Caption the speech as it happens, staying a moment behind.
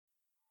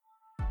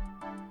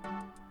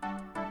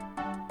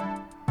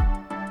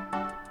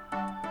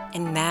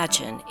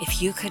Imagine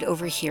if you could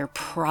overhear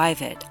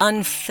private,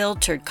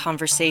 unfiltered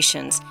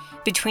conversations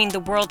between the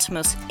world's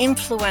most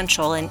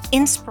influential and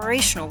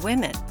inspirational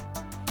women.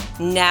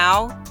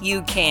 Now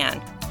you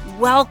can.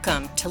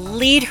 Welcome to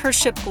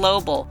Leadership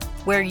Global,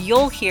 where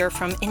you'll hear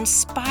from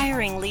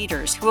inspiring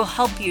leaders who will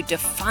help you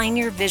define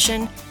your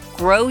vision,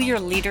 grow your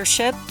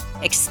leadership,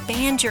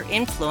 expand your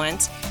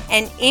influence,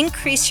 and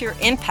increase your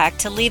impact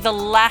to leave a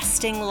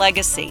lasting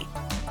legacy.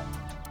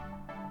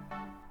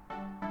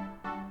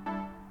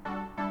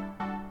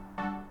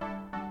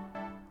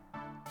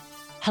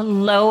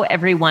 Hello,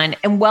 everyone,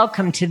 and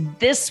welcome to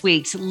this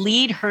week's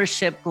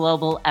Leadership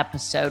Global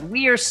episode.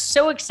 We are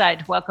so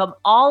excited to welcome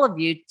all of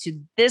you to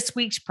this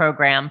week's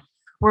program,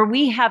 where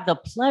we have the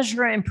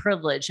pleasure and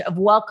privilege of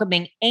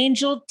welcoming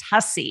Angel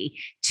Tussey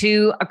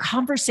to a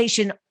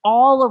conversation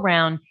all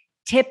around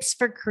tips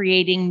for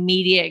creating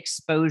media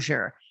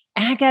exposure.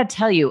 And I got to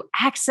tell you,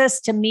 access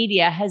to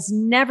media has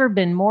never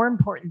been more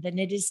important than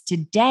it is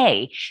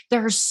today.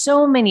 There are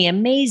so many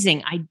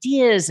amazing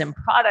ideas and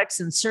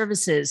products and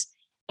services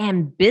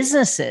and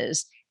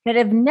businesses that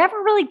have never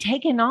really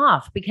taken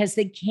off because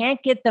they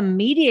can't get the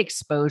media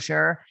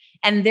exposure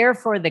and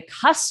therefore the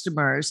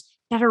customers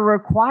that are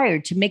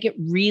required to make it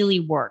really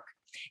work.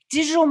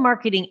 Digital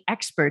marketing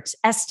experts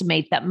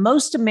estimate that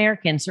most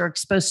Americans are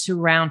exposed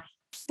to around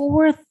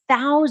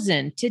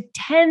 4,000 to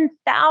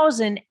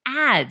 10,000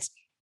 ads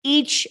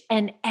each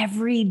and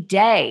every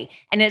day.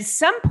 And at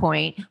some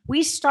point,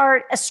 we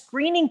start a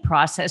screening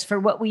process for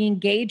what we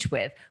engage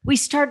with. We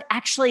start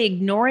actually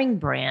ignoring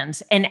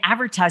brands and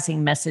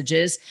advertising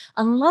messages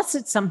unless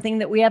it's something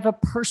that we have a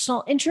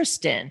personal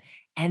interest in.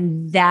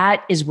 And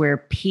that is where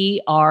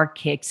PR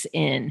kicks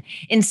in.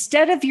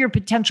 Instead of your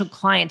potential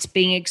clients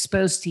being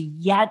exposed to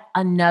yet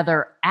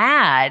another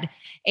ad,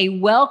 a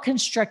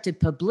well-constructed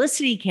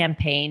publicity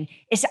campaign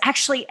is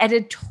actually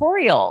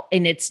editorial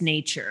in its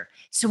nature.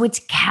 So it's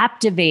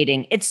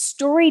captivating, it's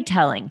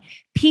storytelling.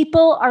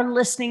 People are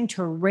listening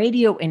to a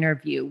radio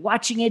interview,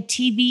 watching a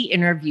TV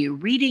interview,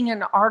 reading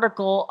an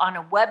article on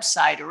a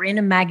website or in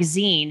a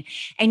magazine,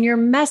 and your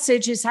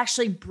message is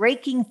actually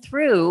breaking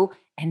through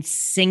and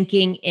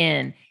sinking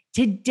in.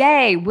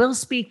 Today, we'll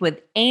speak with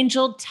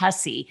Angel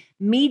Tussey,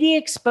 media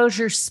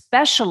exposure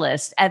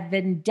specialist at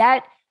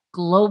Vendette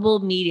Global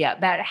Media,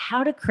 about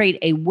how to create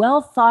a well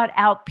thought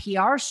out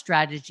PR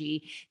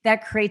strategy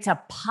that creates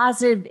a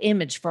positive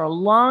image for a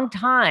long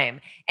time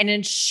and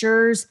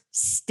ensures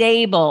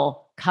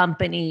stable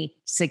company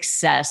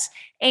success.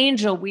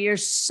 Angel, we are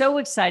so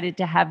excited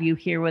to have you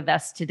here with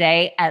us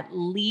today at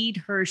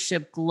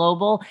Leadership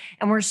Global.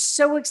 And we're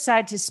so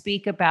excited to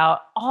speak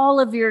about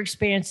all of your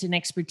experience and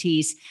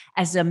expertise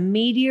as a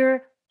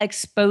media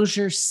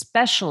exposure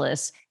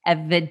specialist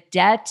at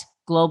Vendette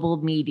Global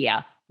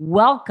Media.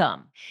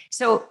 Welcome.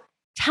 So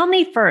tell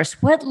me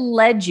first, what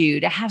led you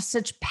to have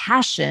such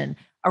passion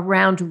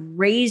around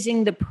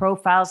raising the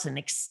profiles and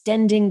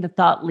extending the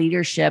thought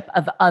leadership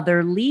of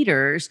other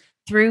leaders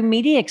through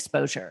media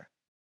exposure?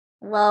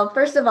 Well,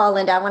 first of all,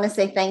 Linda, I want to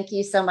say thank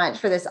you so much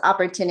for this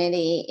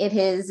opportunity. It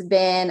has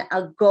been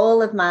a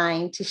goal of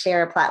mine to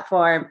share a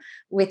platform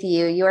with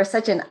you. You are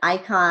such an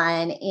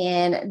icon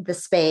in the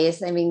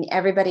space. I mean,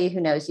 everybody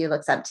who knows you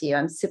looks up to you.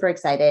 I'm super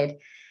excited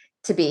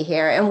to be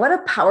here. And what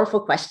a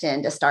powerful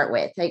question to start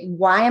with. Like,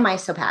 why am I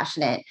so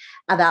passionate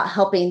about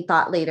helping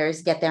thought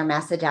leaders get their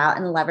message out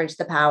and leverage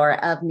the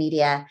power of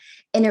media?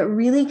 And it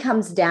really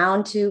comes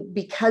down to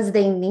because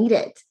they need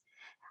it.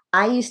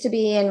 I used to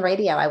be in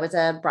radio. I was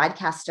a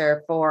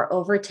broadcaster for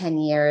over 10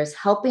 years,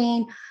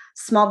 helping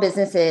small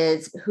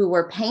businesses who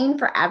were paying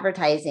for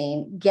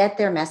advertising get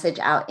their message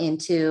out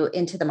into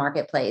the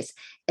marketplace.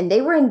 And they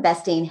were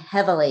investing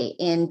heavily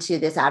into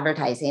this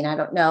advertising. I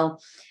don't know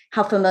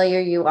how familiar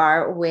you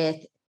are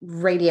with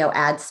radio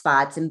ad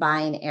spots and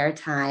buying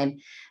airtime,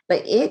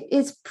 but it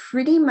is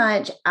pretty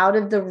much out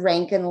of the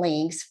rank and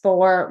leagues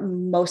for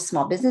most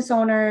small business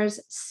owners,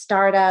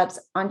 startups,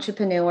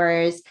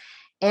 entrepreneurs.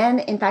 And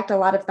in fact, a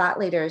lot of thought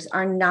leaders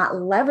are not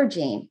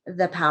leveraging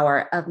the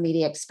power of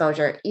media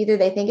exposure. Either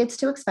they think it's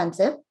too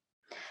expensive,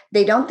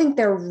 they don't think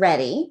they're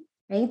ready,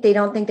 right? They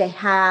don't think they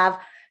have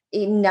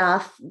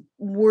enough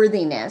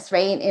worthiness,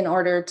 right? In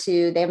order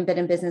to, they haven't been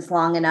in business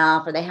long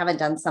enough, or they haven't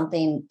done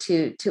something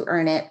to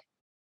earn it.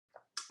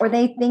 Or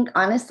they think,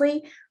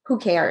 honestly, who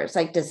cares?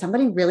 Like, does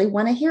somebody really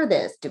want to hear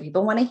this? Do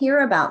people want to hear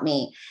about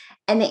me?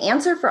 And the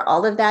answer for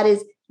all of that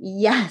is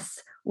yes,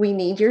 we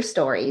need your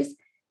stories.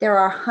 There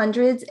are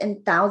hundreds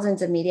and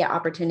thousands of media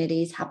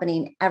opportunities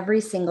happening every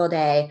single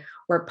day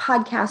where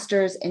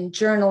podcasters and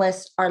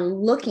journalists are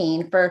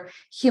looking for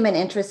human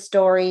interest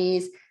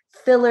stories,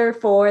 filler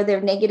for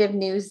their negative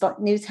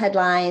news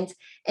headlines.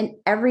 And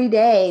every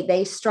day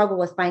they struggle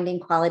with finding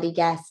quality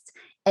guests.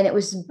 And it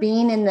was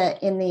being in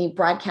the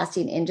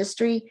broadcasting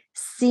industry,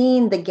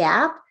 seeing the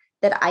gap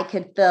that I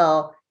could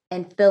fill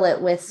and fill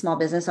it with small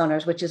business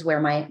owners, which is where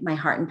my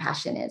heart and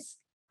passion is.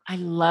 I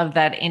love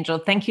that, Angel.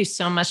 Thank you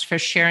so much for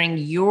sharing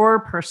your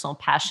personal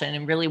passion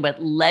and really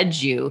what led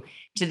you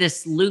to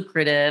this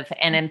lucrative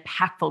and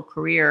impactful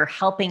career,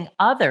 helping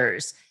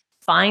others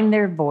find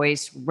their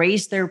voice,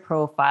 raise their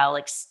profile,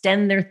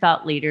 extend their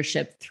thought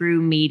leadership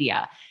through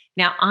media.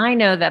 Now, I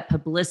know that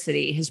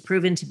publicity has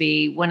proven to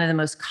be one of the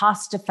most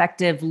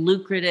cost-effective,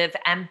 lucrative,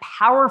 and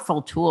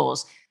powerful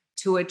tools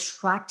to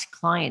attract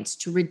clients,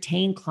 to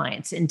retain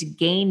clients, and to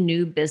gain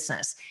new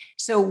business.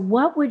 So,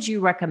 what would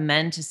you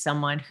recommend to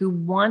someone who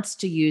wants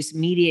to use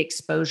media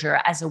exposure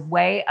as a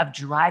way of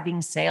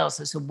driving sales,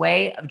 as a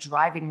way of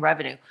driving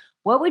revenue?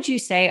 What would you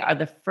say are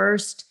the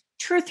first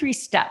 2 or 3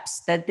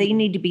 steps that they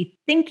need to be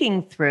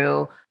thinking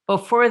through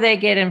before they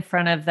get in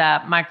front of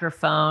that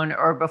microphone,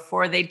 or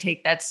before they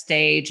take that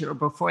stage, or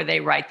before they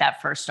write that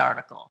first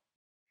article?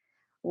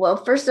 Well,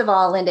 first of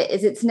all, Linda,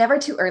 is it's never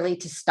too early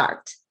to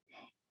start.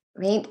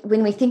 Right?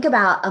 When we think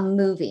about a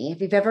movie, if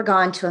you've ever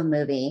gone to a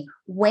movie,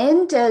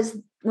 when does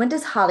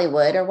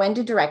Hollywood, or when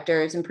do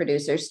directors and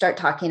producers start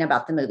talking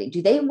about the movie?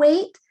 Do they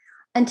wait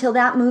until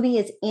that movie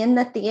is in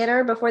the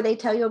theater before they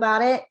tell you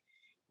about it?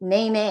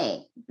 Nay,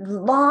 nay,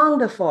 long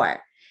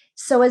before.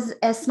 So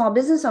as small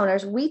business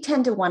owners, we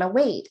tend to want to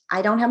wait.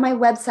 I don't have my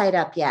website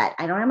up yet.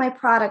 I don't have my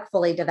product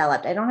fully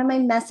developed. I don't have my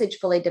message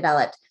fully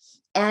developed.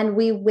 And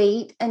we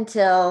wait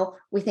until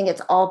we think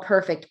it's all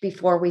perfect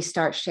before we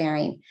start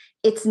sharing.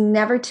 It's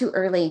never too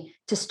early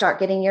to start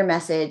getting your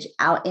message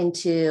out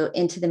into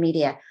the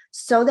media,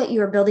 so that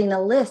you're building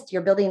a list,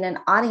 you're building an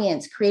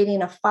audience,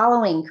 creating a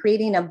following,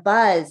 creating a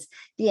buzz,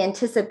 the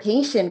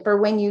anticipation for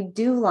when you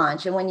do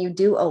launch and when you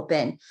do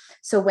open.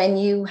 So when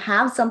you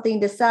have something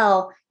to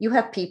sell, you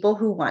have people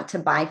who want to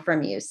buy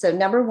from you. So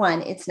number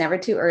one, it's never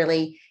too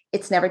early.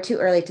 It's never too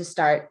early to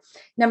start.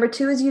 Number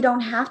two is you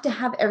don't have to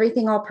have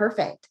everything all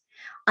perfect.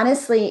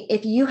 Honestly,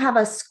 if you have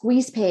a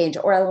squeeze page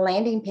or a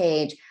landing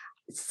page,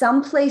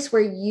 someplace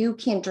where you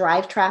can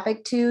drive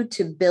traffic to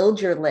build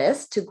your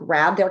list, to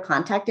grab their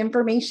contact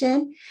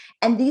information.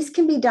 And these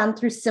can be done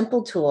through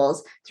simple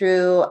tools,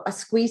 through a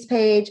squeeze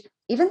page,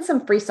 even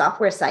some free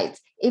software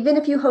sites. Even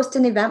if you host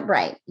an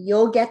Eventbrite,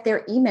 you'll get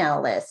their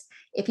email list.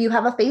 If you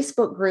have a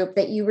Facebook group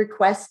that you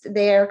request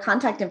their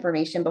contact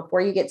information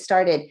before you get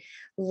started,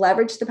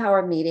 leverage the power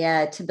of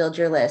media to build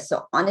your list.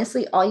 So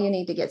honestly, all you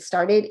need to get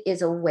started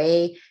is a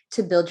way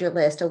to build your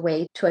list, a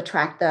way to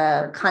attract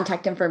the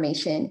contact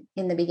information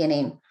in the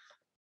beginning.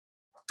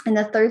 And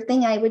the third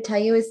thing I would tell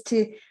you is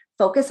to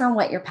focus on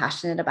what you're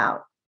passionate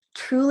about.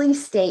 Truly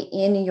stay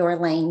in your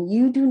lane.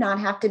 You do not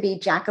have to be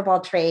jack of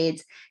all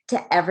trades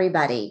to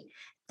everybody.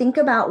 Think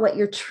about what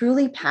you're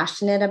truly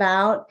passionate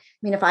about. I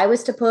mean, if I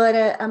was to put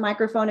a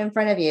microphone in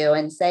front of you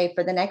and say,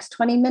 for the next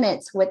 20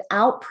 minutes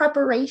without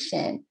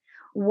preparation,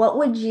 what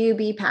would you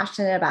be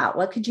passionate about?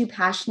 What could you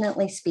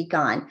passionately speak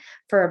on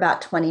for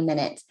about 20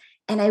 minutes?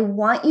 And I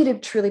want you to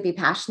truly be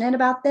passionate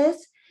about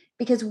this,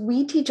 because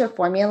we teach a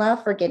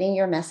formula for getting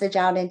your message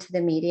out into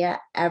the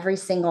media every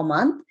single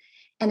month.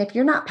 And if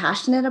you're not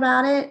passionate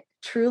about it,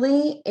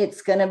 truly,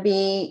 it's going to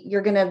be,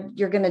 you're going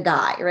to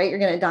die, right? You're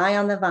going to die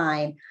on the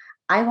vine.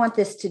 I want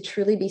this to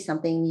truly be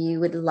something you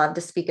would love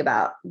to speak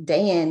about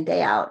day in,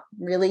 day out,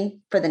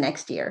 really for the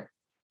next year.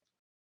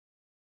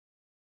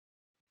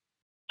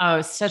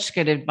 Oh, such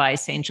good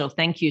advice, Angel.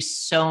 Thank you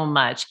so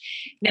much.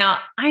 Now,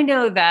 I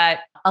know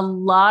that a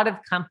lot of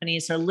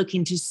companies are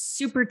looking to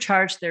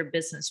supercharge their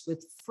business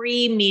with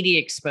free media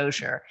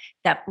exposure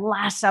that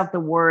blasts out the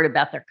word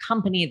about their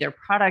company, their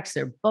products,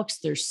 their books,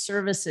 their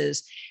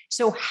services.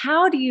 So,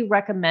 how do you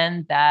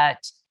recommend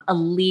that a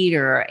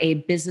leader, a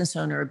business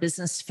owner, a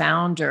business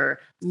founder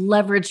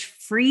leverage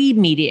free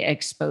media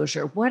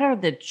exposure? What are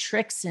the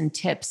tricks and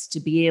tips to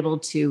be able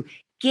to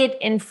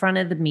get in front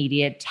of the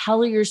media,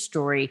 tell your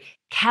story,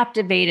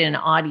 captivate an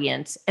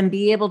audience, and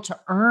be able to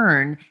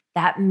earn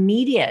that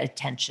media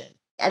attention?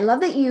 I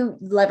love that you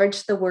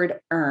leverage the word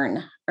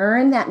earn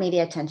that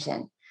media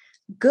attention.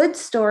 Good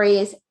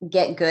stories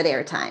get good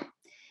airtime.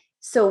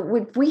 So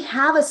if we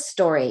have a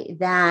story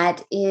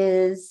that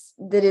is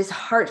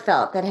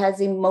heartfelt, that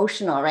has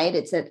emotional, right?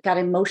 It's got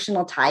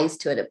emotional ties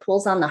to it. It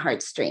pulls on the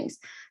heartstrings.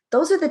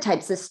 Those are the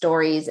types of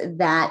stories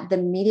that the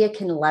media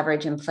can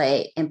leverage and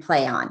play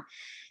on.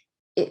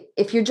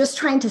 If you're just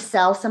trying to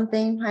sell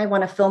something, I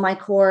want to fill my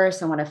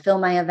course, I want to fill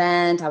my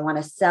event, I want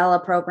to sell a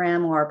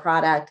program or a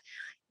product,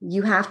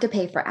 you have to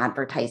pay for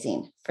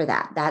advertising for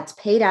that. That's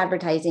paid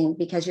advertising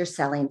because you're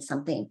selling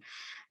something.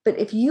 But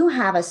if you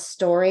have a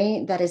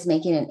story that is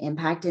making an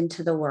impact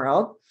into the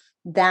world,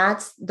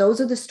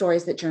 those are the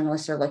stories that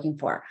journalists are looking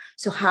for.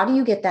 So how do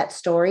you get that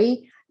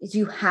story? Is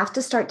you have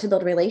to start to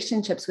build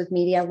relationships with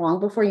media long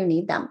before you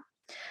need them.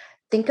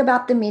 Think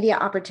about the media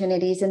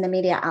opportunities and the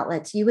media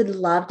outlets you would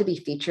love to be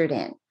featured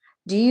in.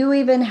 Do you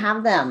even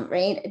have them,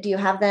 right? Do you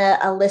have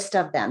a list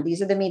of them?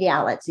 These are the media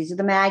outlets. These are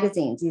the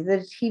magazines. These are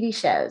the TV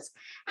shows.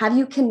 Have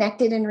you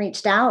connected and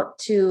reached out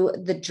to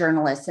the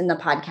journalists and the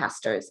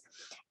podcasters?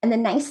 And the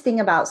nice thing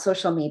about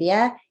social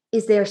media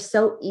is they're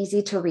so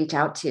easy to reach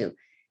out to.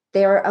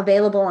 They're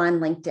available on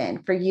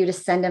LinkedIn for you to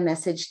send a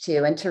message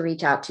to and to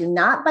reach out to,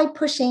 not by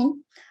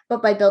pushing,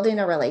 but by building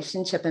a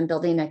relationship and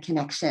building a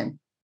connection.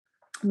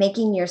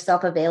 Making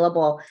yourself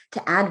available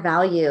to add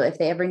value if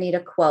they ever need a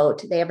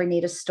quote, they ever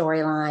need a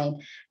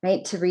storyline,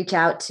 right? To reach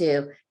out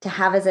to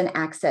have as an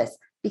access.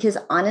 Because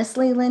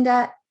honestly,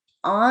 Linda,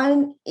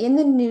 in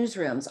the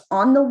newsrooms,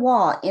 on the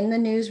wall in the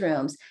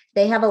newsrooms,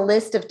 they have a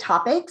list of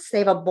topics. They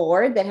have a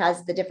board that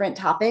has the different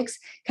topics,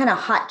 kind of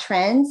hot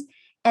trends,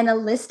 and a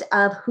list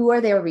of who are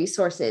their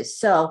resources.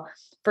 So,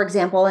 for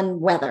example, in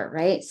weather,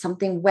 right?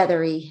 Something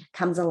weathery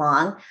comes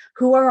along.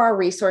 Who are our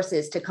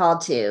resources to call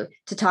to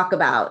talk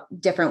about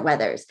different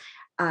weathers?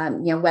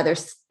 Weather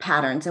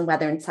patterns and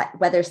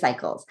weather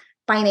cycles.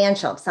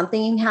 Financial,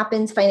 something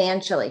happens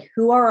financially.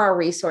 Who are our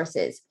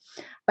resources?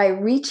 By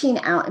reaching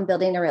out and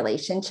building a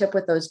relationship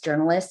with those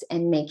journalists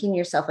and making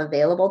yourself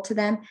available to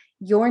them,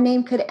 your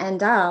name could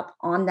end up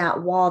on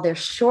that wall, their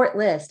short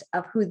list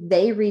of who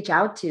they reach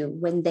out to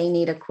when they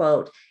need a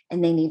quote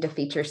and they need to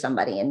feature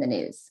somebody in the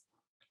news.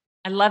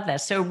 I love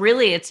that. So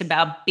really it's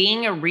about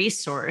being a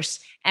resource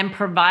and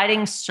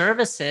providing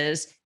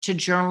services to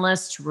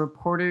journalists, to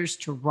reporters,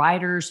 to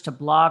writers, to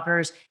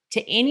bloggers,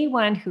 to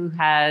anyone who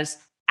has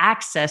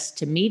access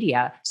to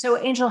media.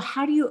 So Angel,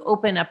 how do you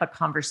open up a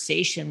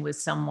conversation with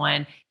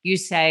someone? You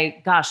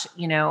say, gosh,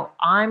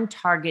 I'm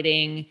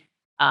targeting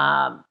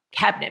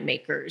cabinet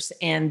makers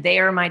and they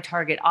are my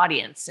target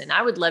audience. And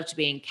I would love to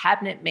be in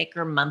Cabinet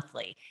Maker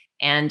Monthly.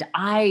 And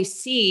I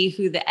see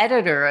who the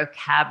editor of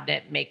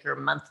Cabinet Maker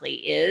Monthly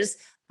is,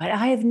 but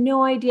I have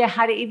no idea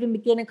how to even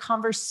begin a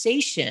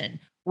conversation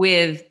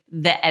with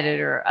the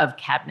editor of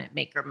Cabinet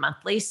Maker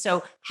Monthly.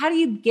 So how do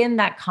you begin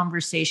that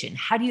conversation?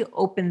 How do you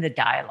open the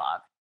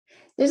dialogue?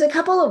 There's a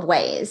couple of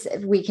ways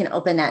we can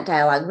open that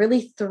dialogue,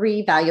 really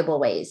 3 valuable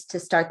ways to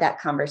start that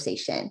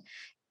conversation.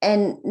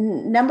 And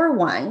number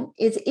one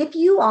is, if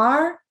you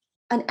are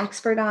an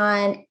expert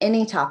on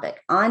any topic,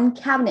 on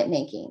cabinet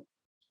making,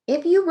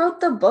 if you wrote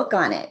the book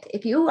on it,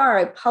 if you are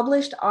a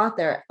published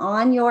author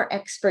on your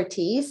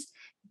expertise,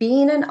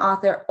 being an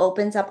author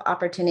opens up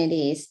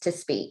opportunities to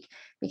speak,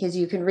 because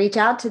you can reach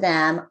out to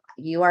them.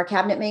 You are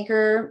Cabinet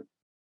Maker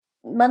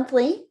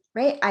Monthly,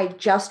 right? I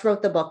just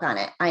wrote the book on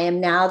it. I am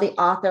now the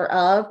author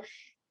of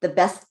the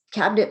best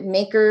cabinet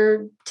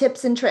maker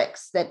tips and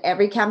tricks that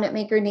every cabinet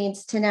maker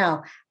needs to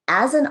know.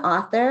 As an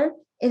author,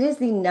 it is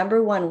the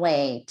number one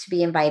way to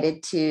be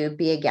invited to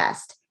be a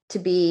guest, to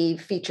be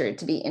featured,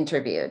 to be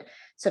interviewed.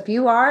 So if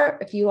you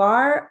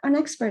are an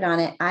expert on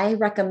it, I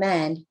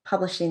recommend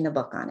publishing the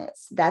book on it.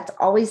 That's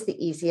always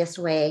the easiest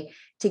way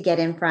to get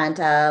in front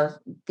of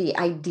the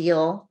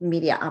ideal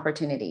media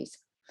opportunities.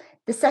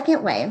 The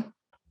second way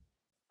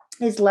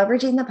is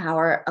leveraging the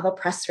power of a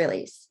press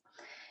release.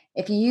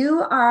 If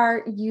you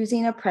are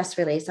using a press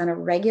release on a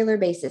regular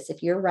basis,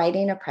 if you're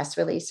writing a press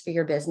release for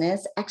your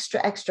business,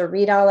 extra,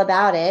 read all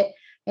about it.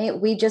 Right?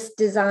 We just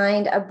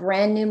designed a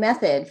brand new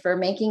method for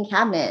making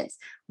cabinets.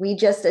 We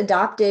just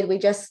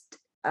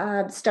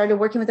started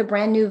working with a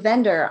brand new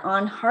vendor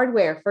on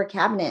hardware for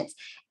cabinets.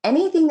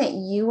 Anything that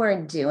you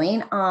are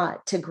doing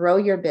to grow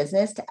your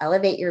business, to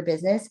elevate your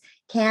business,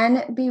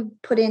 can be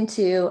put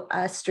into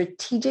a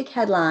strategic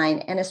headline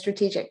and a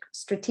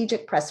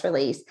strategic press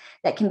release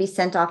that can be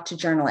sent off to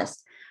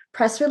journalists.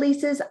 Press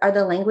releases are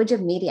the language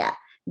of media.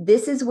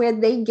 This is where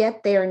they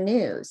get their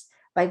news,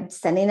 by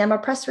sending them a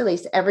press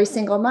release every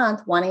single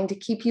month, wanting to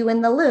keep you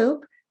in the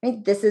loop.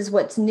 Right? This is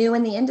what's new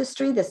in the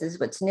industry. This is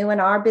what's new in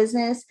our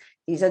business.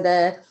 These are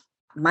the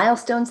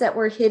milestones that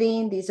we're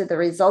hitting. These are the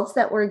results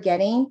that we're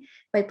getting.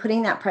 By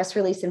putting that press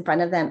release in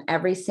front of them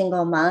every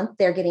single month,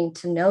 they're getting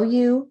to know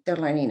you, they're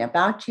learning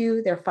about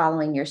you, they're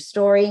following your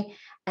story.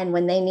 And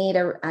when they need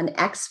an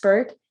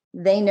expert,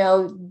 they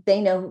know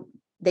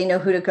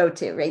who to go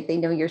to, right? They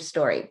know your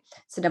story.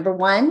 So number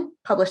one,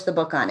 publish the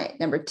book on it.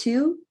 Number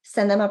two,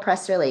 send them a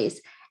press release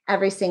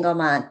every single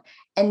month.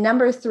 And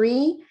number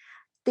three,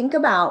 think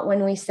about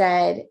when we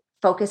said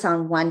focus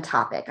on one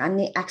topic. I'm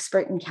the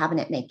expert in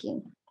cabinet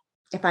making.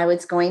 If I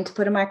was going to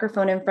put a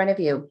microphone in front of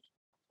you,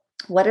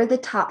 what are the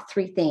top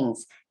 3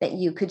 things that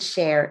you could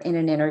share in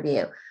an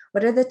interview?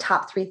 What are the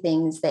top 3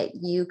 things that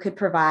you could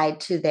provide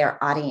to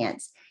their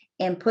audience?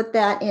 And put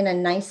that in a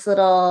nice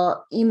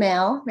little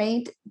email,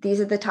 right?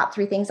 These are the top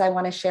 3 things I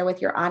want to share with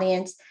your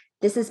audience.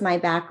 This is my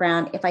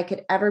background. If I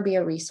could ever be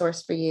a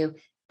resource for you,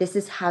 this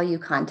is how you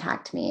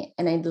contact me.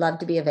 And I'd love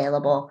to be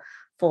available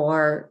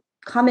for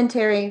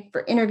commentary,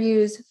 for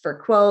interviews, for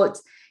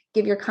quotes.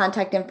 Give your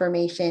contact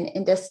information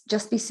and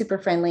just be super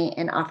friendly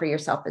and offer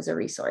yourself as a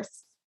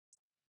resource.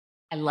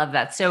 I love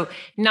that. So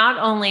not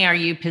only are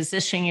you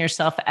positioning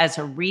yourself as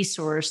a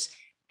resource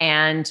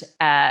and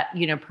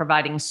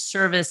providing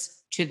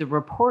service to the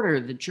reporter,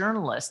 the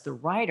journalist, the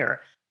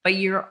writer, but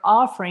you're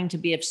offering to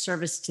be of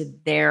service to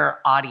their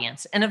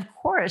audience. And of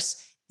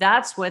course,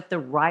 that's what the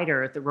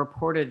writer, the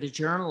reporter, the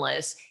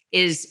journalist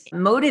is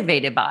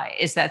motivated by,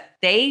 is that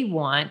they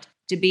want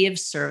to be of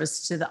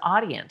service to the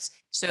audience.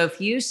 So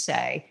if you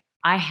say,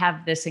 I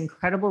have this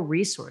incredible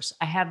resource,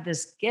 I have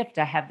this gift,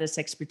 I have this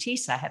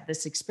expertise, I have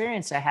this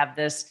experience, I have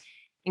this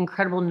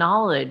incredible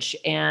knowledge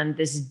and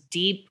this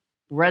deep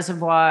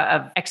reservoir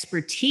of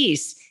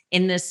expertise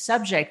in this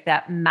subject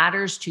that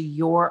matters to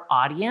your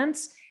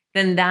audience,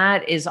 then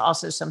that is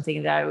also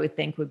something that I would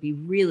think would be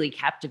really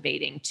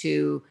captivating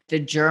to the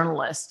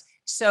journalist.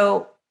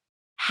 So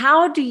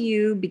How do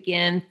you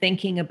begin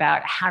thinking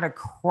about how to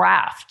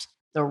craft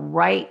the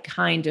right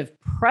kind of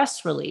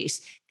press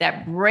release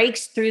that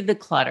breaks through the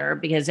clutter?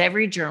 Because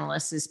every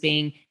journalist is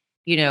being,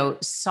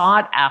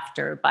 sought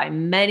after by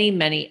many,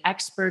 many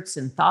experts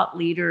and thought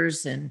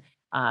leaders and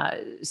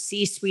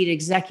C-suite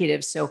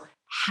executives. So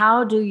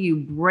how do you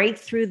break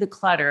through the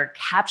clutter,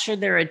 capture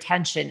their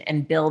attention,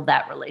 and build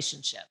that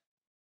relationship?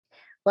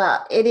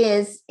 Well, it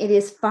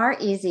is far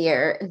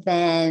easier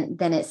than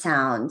it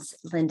sounds,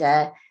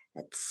 Linda.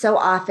 So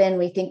often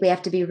we think we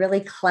have to be really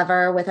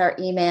clever with our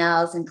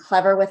emails and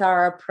clever with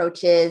our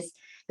approaches,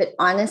 but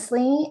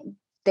honestly,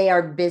 they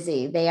are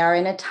busy. They are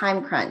in a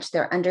time crunch.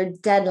 They're under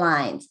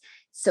deadlines.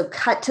 So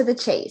cut to the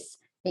chase.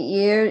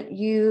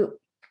 You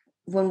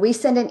when we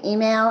send an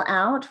email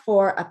out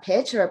for a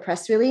pitch or a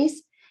press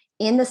release,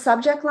 in the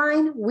subject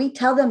line, we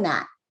tell them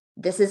that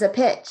this is a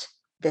pitch,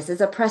 this is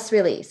a press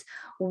release.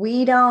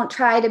 We don't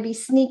try to be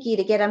sneaky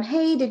to get them,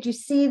 hey, did you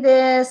see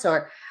this?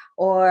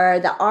 Or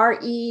the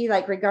RE,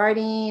 like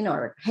regarding,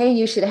 or hey,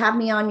 you should have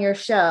me on your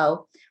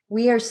show.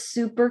 We are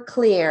super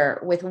clear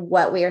with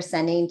what we are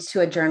sending to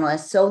a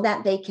journalist so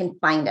that they can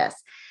find us.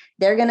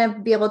 They're going to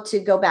be able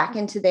to go back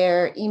into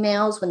their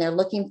emails when they're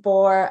looking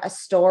for a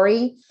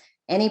story,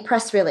 any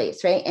press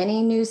release, right?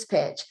 Any news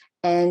pitch,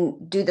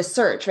 and do the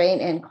search,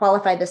 right? And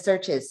qualify the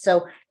searches.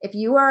 So if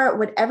you are,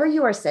 whatever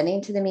you are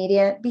sending to the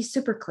media, be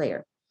super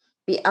clear.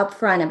 Be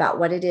upfront about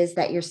what it is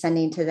that you're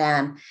sending to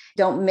them.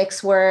 Don't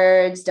mix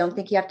words. Don't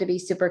think you have to be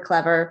super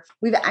clever.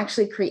 We've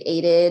actually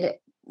created,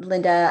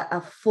 Linda, a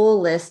full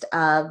list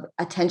of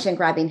attention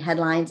grabbing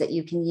headlines that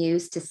you can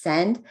use to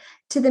send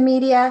to the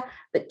media.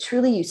 But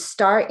truly, you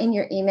start in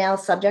your email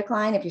subject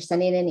line. If you're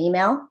sending an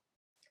email,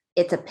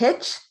 it's a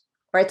pitch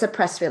or it's a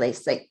press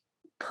release. Like,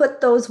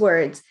 put those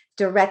words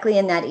directly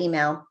in that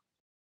email,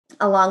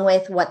 along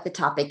with what the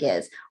topic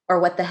is or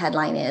what the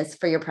headline is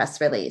for your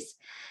press release.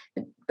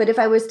 But if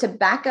I was to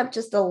back up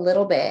just a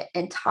little bit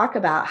and talk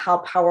about how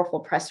powerful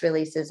press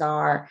releases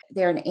are,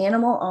 they're an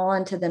animal all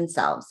unto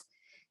themselves.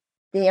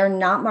 They are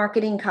not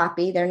marketing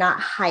copy. They're not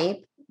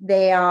hype.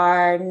 They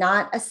are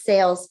not a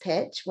sales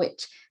pitch,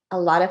 which a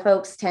lot of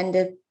folks tend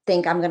to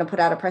think I'm going to put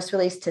out a press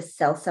release to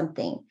sell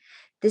something.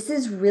 This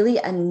is really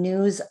a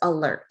news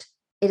alert.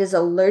 It is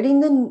alerting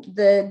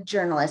the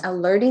journalist,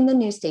 alerting the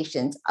news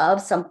stations of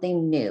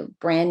something new,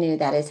 brand new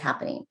that is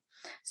happening.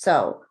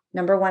 So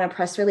number one, a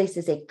press release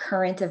is a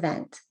current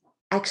event.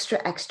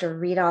 Extra,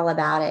 read all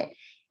about it.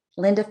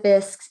 Linda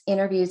Fisk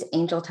interviews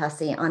Angel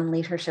Tussey on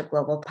Leadership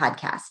Global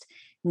podcast.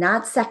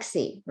 Not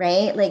sexy,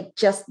 right? Like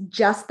just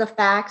the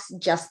facts,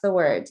 just the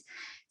words.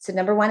 So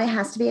number one, it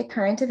has to be a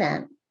current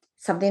event,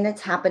 something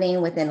that's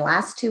happening within the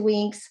last 2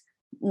 weeks,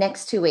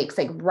 next 2 weeks,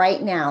 like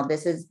right now.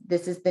 This is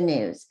the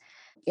news.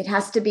 It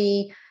has to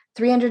be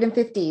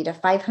 350 to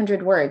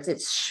 500 words.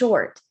 It's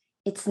short.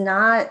 It's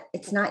not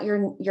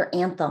your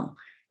anthem.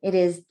 It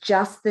is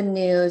just the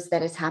news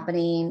that is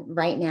happening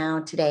right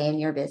now, today in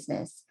your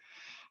business.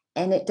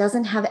 And it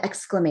doesn't have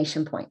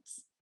exclamation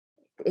points.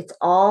 It's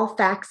all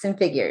facts and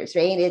figures,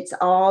 right? It's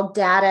all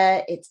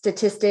data, it's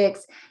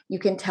statistics. You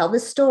can tell the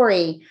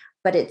story,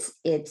 but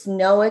it's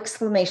no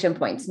exclamation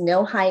points,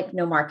 no hype,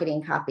 no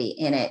marketing copy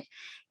in it.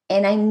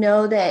 And I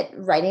know that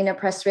writing a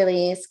press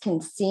release can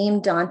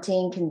seem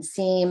daunting, can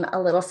seem a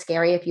little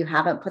scary if you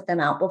haven't put them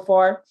out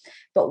before.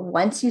 But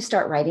once you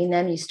start writing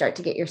them, you start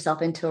to get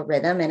yourself into a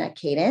rhythm and a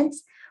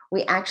cadence.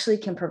 We actually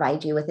can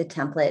provide you with a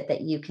template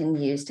that you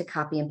can use to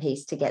copy and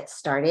paste to get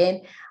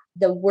started.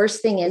 The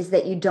worst thing is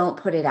that you don't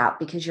put it out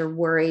because you're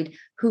worried,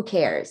 who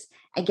cares?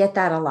 I get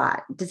that a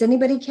lot. Does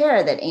anybody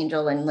care that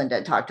Angel and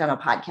Linda talked on a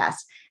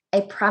podcast?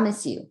 I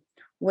promise you,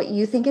 what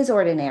you think is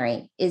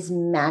ordinary is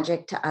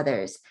magic to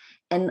others.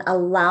 And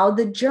allow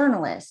the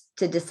journalist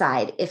to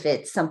decide if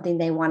it's something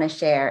they want to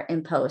share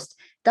and post.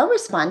 They'll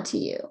respond to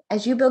you.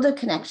 As you build a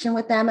connection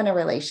with them and a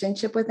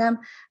relationship with them,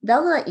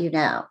 they'll let you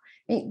know.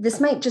 This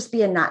might just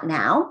be a not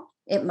now.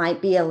 It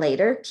might be a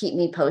later. Keep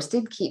me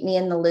posted. Keep me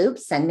in the loop.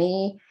 Send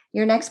me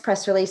your next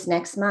press release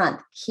next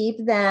month.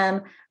 Keep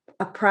them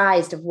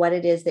apprised of what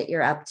it is that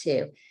you're up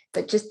to.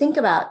 But just think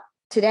about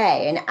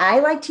today. And I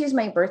like to use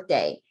my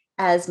birthday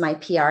as my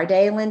PR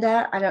day,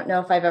 Linda. I don't know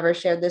if I've ever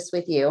shared this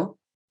with you.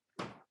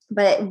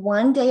 But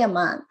one day a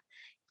month,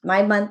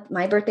 my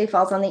birthday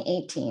falls on the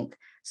 18th.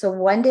 So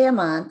one day a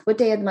month, what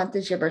day of the month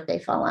does your birthday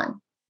fall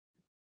on?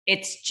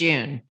 It's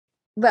June.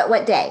 But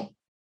what day?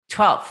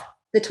 12th.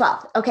 The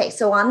 12th. Okay.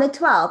 So on the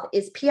 12th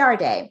is PR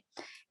day.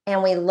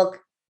 And we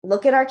look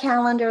at our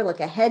calendar,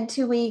 look ahead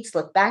 2 weeks,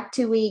 look back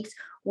 2 weeks.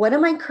 What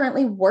am I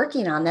currently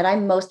working on that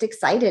I'm most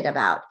excited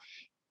about?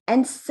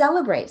 And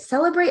celebrate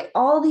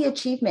all the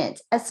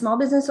achievements. As small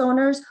business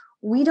owners,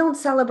 we don't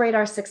celebrate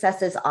our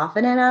successes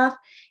often enough.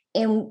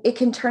 And it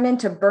can turn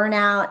into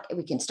burnout.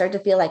 We can start to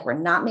feel like we're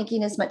not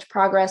making as much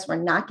progress. We're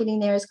not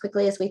getting there as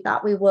quickly as we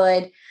thought we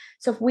would.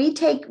 So if we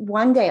take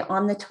one day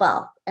on the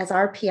 12th as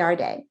our PR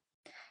day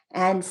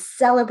and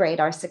celebrate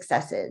our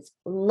successes,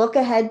 look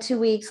ahead 2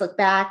 weeks, look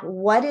back,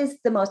 what is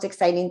the most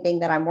exciting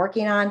thing that I'm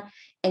working on,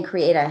 and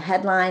create a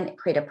headline,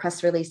 create a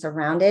press release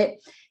around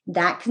it,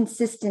 That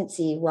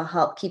consistency will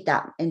help keep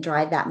that and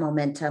drive that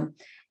momentum.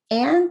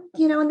 And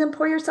then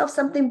pour yourself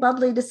something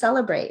bubbly to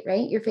celebrate,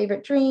 right? Your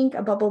favorite drink,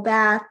 a bubble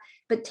bath,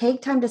 but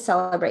take time to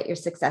celebrate your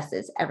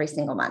successes every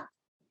single month.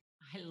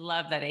 I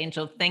love that,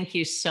 Angel. Thank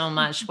you so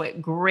much.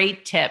 What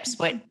great tips,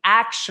 what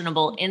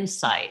actionable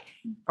insight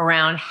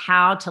around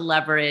how to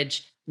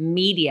leverage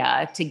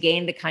media to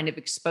gain the kind of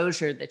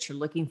exposure that you're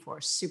looking for.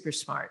 Super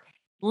smart.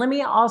 Let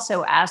me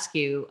also ask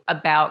you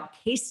about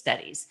case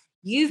studies.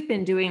 You've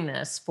been doing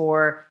this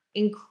for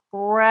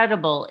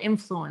incredible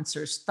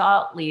influencers,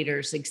 thought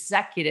leaders,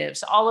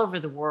 executives all over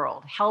the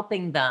world,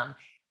 helping them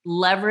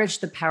leverage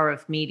the power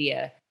of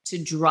media to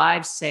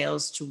drive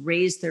sales, to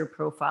raise their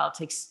profile,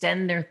 to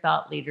extend their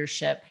thought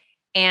leadership.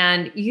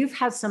 And you've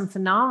had some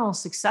phenomenal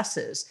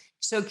successes.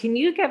 So, can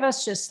you give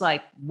us just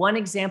like one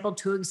example,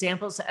 two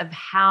examples of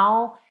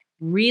how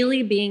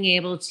really being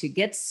able to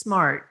get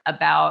smart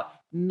about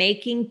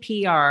making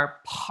PR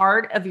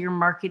part of your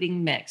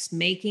marketing mix,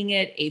 making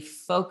it a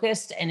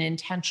focused and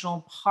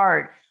intentional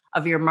part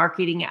of your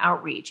marketing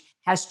outreach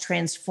has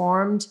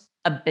transformed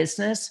a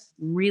business,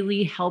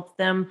 really helped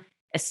them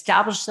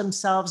establish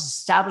themselves,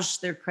 establish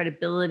their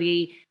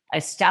credibility,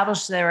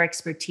 establish their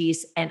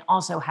expertise, and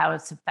also how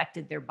it's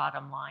affected their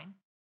bottom line?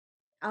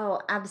 Oh,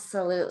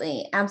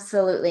 absolutely.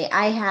 Absolutely.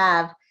 I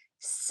have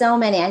so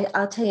many.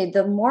 I'll tell you,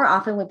 the more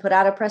often we put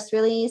out a press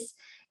release,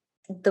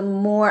 the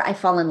more I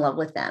fall in love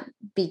with them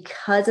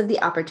because of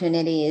the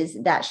opportunities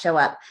that show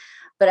up.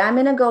 But I'm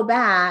going to go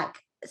back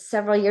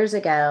several years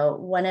ago.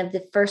 One of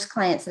the first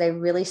clients that I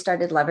really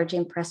started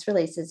leveraging press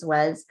releases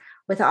was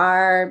with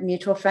our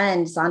mutual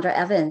friend, Zandra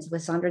Evans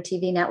with Zandra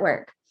TV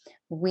Network.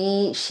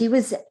 She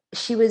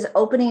was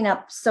opening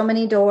up so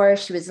many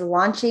doors. She was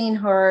launching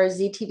her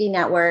ZTV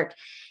network.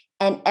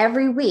 And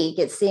every week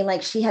it seemed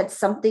like she had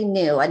something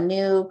new, a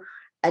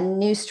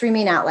new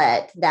streaming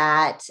outlet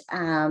that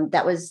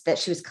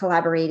she was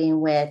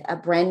collaborating with, a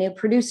brand new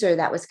producer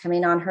that was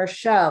coming on her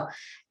show.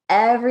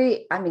 And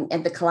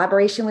the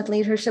collaboration with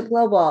Leadership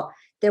Global,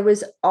 there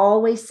was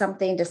always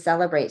something to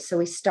celebrate. So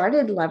we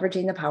started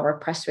leveraging the power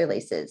of press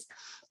releases.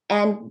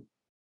 And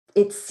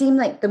it seemed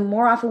like the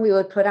more often we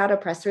would put out a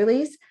press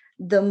release,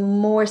 the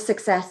more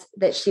success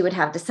that she would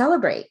have to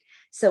celebrate.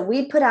 So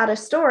we'd put out a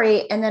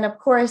story and then of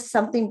course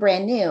something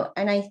brand new.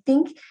 And I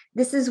think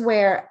this is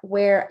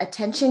where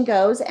attention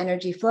goes,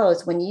 energy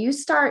flows. When you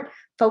start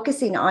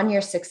focusing on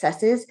your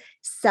successes,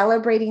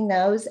 celebrating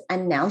those,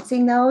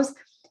 announcing those,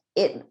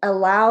 it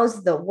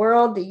allows the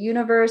world, the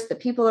universe, the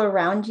people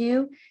around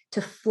you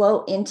to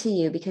flow into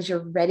you because you're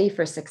ready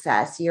for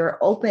success. You're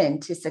open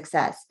to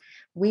success.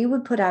 We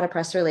would put out a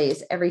press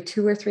release every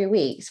 2 or 3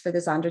 weeks for the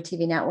Zandra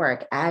TV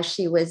network as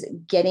she was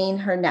getting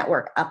her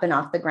network up and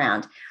off the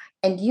ground.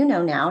 And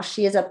now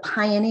she is a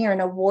pioneer,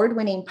 an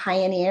award-winning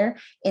pioneer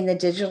in the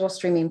digital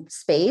streaming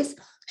space.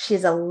 She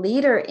is a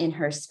leader in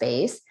her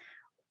space.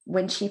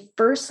 When she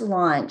first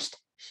launched,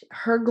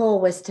 her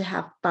goal was to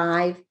have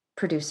 5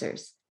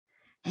 producers.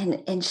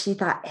 And she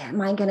thought,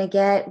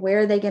 where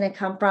are they going to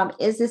come from?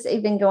 Is this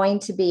even going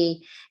to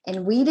be?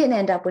 And we didn't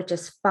end up with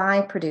just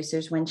 5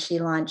 producers when she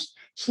launched.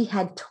 She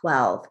had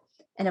 12.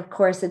 And of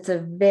course, it's a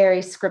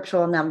very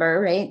scriptural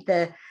number, right?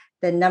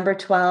 The number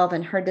 12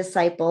 and her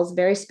disciples,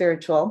 very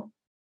spiritual.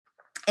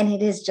 And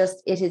it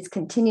has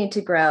continued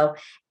to grow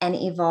and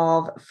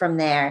evolve from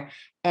there.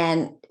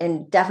 And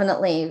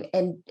definitely,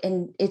 and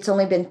it's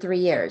only been 3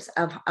 years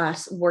of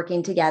us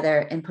working together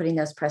and putting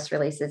those press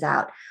releases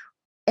out.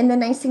 And the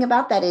nice thing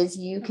about that is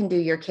you can do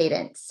your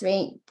cadence,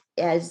 right?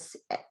 As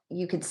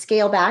you could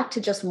scale back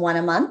to just one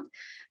a month,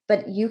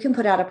 but you can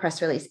put out a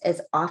press release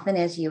as often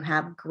as you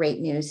have great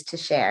news to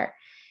share.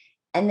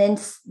 And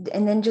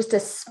then just a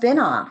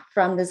spin-off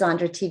from the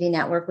Zandra TV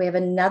network, we have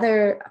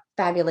another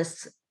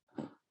fabulous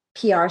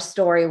PR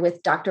story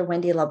with Dr.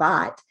 Wendy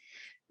Labat,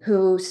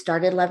 who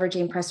started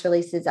leveraging press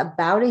releases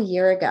about a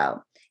year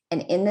ago.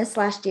 And in this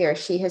last year,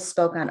 she has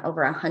spoken on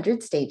over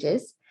 100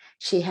 stages.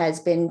 She has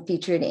been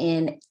featured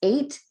in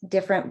 8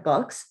 different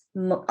books,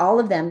 all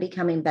of them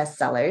becoming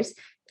bestsellers,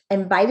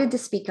 invited to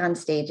speak on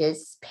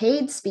stages,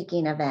 paid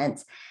speaking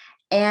events,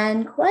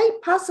 and quite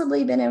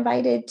possibly been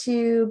invited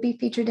to be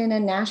featured in a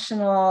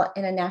national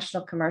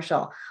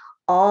commercial,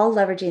 all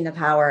leveraging the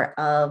power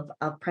of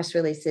press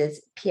releases,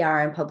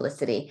 PR, and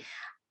publicity.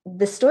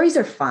 The stories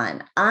are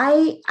fun.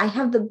 I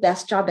have the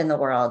best job in the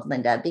world,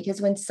 Linda, because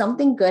when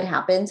something good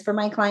happens for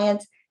my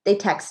clients, they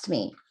text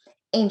me,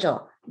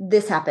 Angel,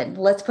 this happened.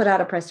 Let's put out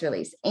a press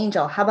release.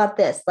 Angel, how about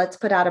this? Let's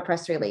put out a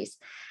press release.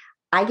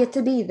 I get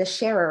to be the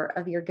sharer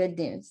of your good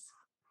news.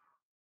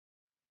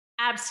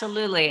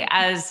 Absolutely.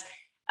 As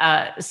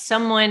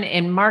someone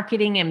in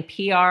marketing and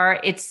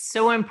PR, it's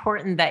so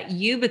important that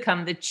you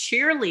become the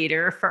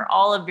cheerleader for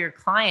all of your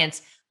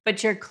clients,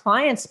 but your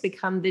clients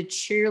become the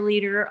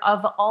cheerleader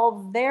of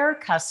all their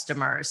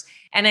customers.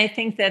 And I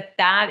think that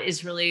that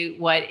is really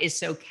what is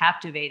so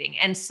captivating.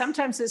 And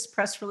sometimes it's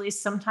press release,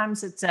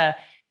 sometimes it's a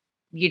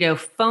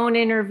phone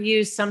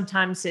interview,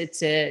 sometimes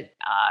it's a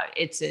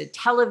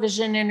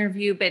television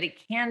interview, but it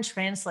can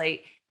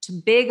translate to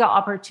big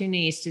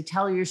opportunities to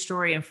tell your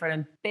story in front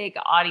of big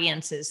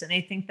audiences. And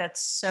I think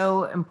that's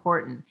so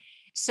important.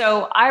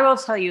 So I will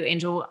tell you,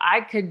 Angel,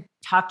 I could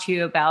talk to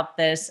you about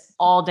this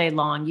all day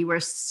long. You are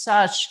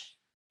such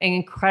an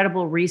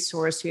incredible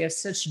resource. You have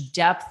such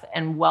depth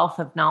and wealth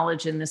of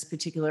knowledge in this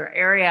particular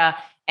area.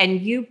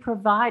 And you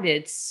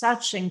provided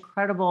such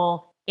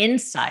incredible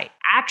insight,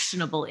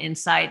 actionable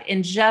insight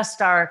in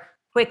just our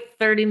quick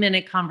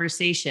 30-minute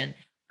conversation.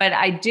 But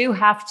I do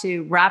have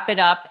to wrap it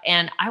up.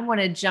 And I want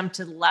to jump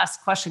to the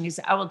last question, because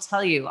I will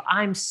tell you,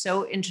 I'm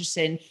so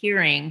interested in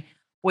hearing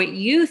what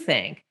you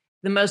think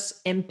the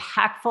most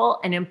impactful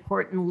and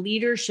important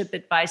leadership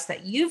advice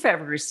that you've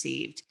ever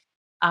received,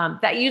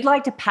 that you'd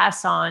like to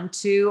pass on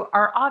to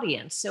our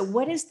audience. So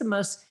what is the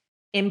most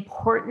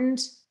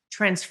important,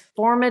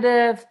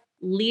 transformative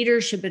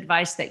leadership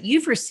advice that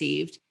you've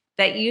received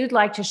that you'd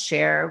like to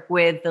share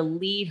with the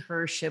Lead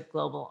Hership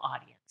Global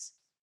audience?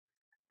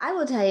 I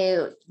will tell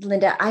you,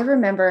 Linda, I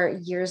remember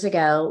years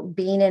ago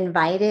being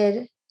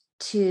invited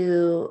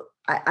to,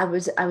 I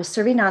was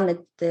serving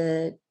on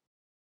the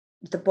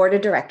board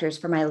of directors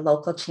for my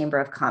local chamber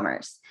of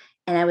commerce.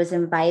 And I was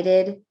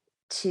invited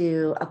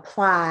to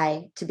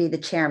apply to be the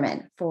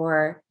chairman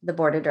for the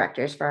board of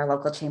directors for our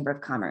local chamber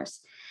of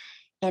commerce.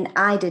 And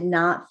I did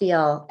not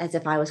feel as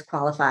if I was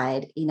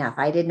qualified enough.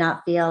 I did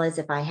not feel as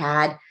if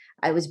I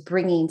was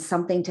bringing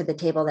something to the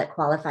table that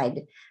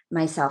qualified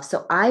myself.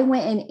 So I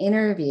went and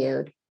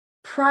interviewed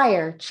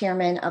prior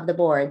chairman of the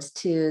boards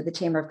to the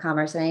Chamber of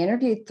Commerce. And I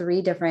interviewed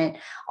 3 different,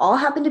 all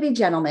happened to be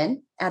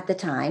gentlemen at the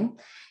time,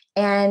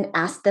 and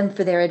asked them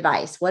for their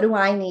advice. What do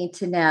I need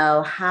to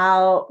know?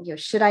 How,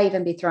 should I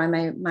even be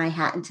throwing my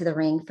hat into the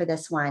ring for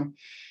this one?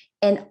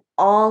 And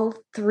all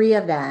 3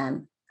 of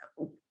them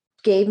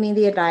gave me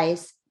the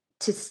advice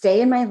to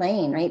stay in my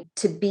lane, right?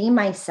 To be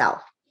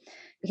myself,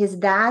 because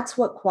that's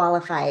what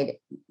qualified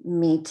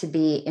me to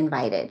be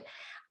invited.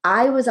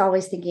 I was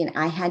always thinking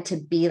I had to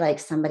be like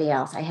somebody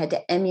else. I had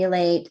to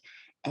emulate.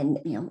 And,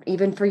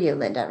 even for you,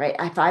 Linda, right?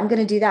 If I'm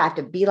going to do that, I have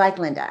to be like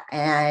Linda,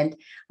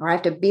 or I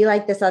have to be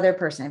like this other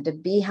person. I have to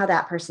be how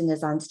that person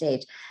is on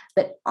stage.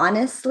 But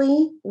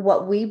honestly,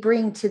 what we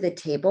bring to the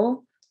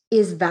table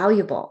is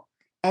valuable.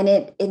 And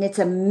it's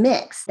a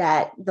mix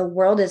that the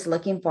world is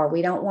looking for.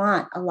 We don't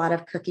want a lot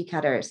of cookie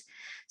cutters.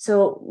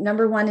 So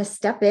number 1 is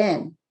step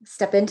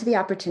into the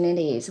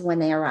opportunities when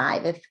they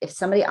arrive. If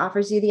somebody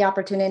offers you the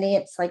opportunity,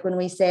 it's like when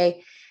we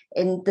say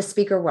in the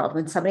speaker world,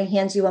 when somebody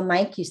hands you a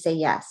mic, you say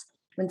yes.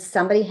 When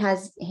somebody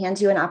hands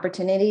you an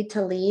opportunity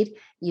to lead,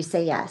 you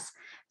say yes.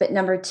 But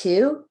number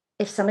 2,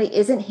 if somebody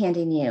isn't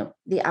handing you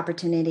the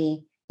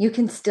opportunity, you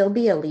can still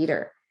be a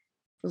leader.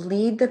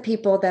 Lead the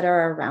people that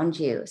are around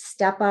you.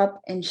 Step up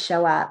and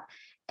show up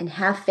and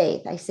have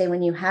faith. I say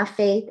when you have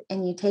faith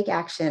and you take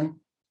action,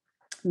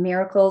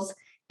 miracles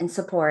and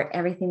support,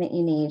 everything that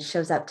you need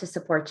shows up to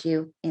support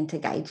you and to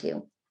guide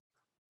you.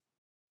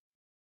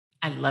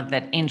 I love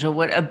that, Angel.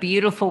 What a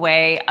beautiful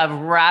way of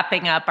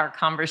wrapping up our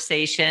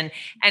conversation.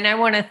 And I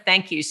want to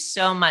thank you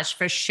so much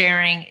for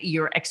sharing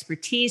your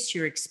expertise,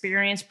 your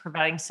experience,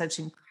 providing such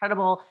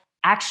incredible,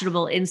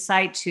 actionable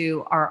insight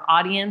to our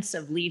audience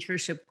of Lead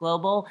Hership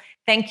Global.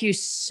 Thank you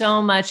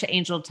so much,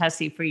 Angel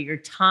Tussey, for your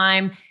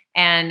time,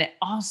 and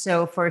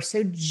also for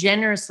so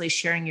generously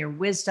sharing your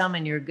wisdom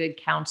and your good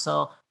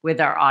counsel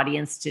with our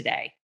audience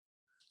today.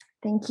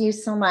 Thank you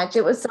so much.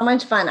 It was so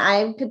much fun.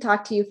 I could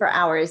talk to you for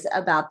hours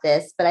about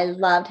this, but I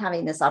loved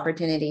having this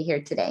opportunity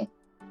here today.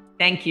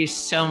 Thank you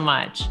so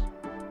much.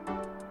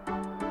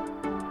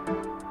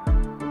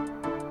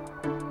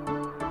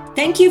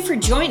 Thank you for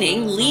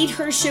joining Lead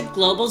Hership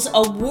Global's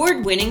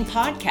award-winning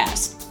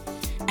podcast.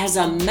 As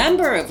a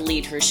member of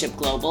Lead Hership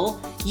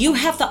Global, you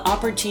have the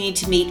opportunity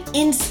to meet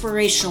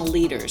inspirational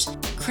leaders,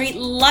 create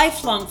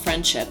lifelong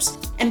friendships,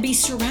 and be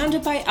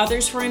surrounded by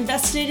others who are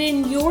invested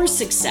in your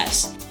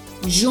success.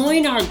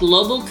 Join our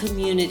global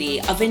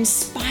community of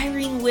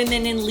inspiring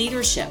women in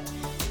leadership,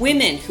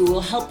 women who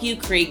will help you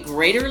create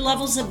greater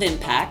levels of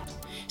impact,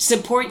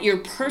 support your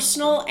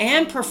personal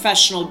and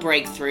professional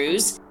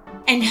breakthroughs,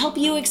 and help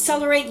you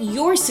accelerate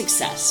your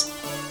success.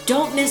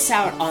 Don't miss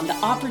out on the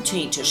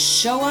opportunity to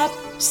show up,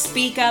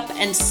 speak up,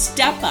 and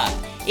step up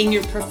in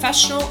your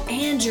professional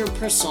and your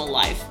personal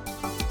life.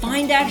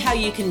 Find out how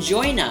you can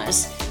join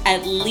us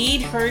at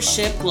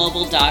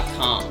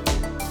leadhershipglobal.com.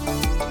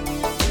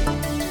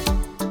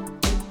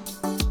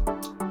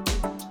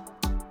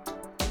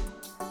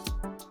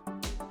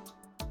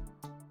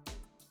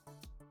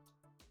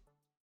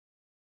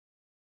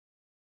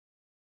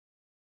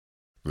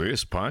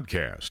 This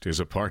podcast is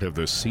a part of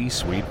the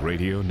C-Suite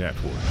Radio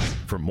Network.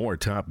 For more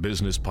top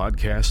business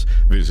podcasts,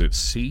 visit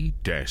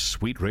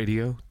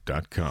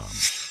c-suiteradio.com.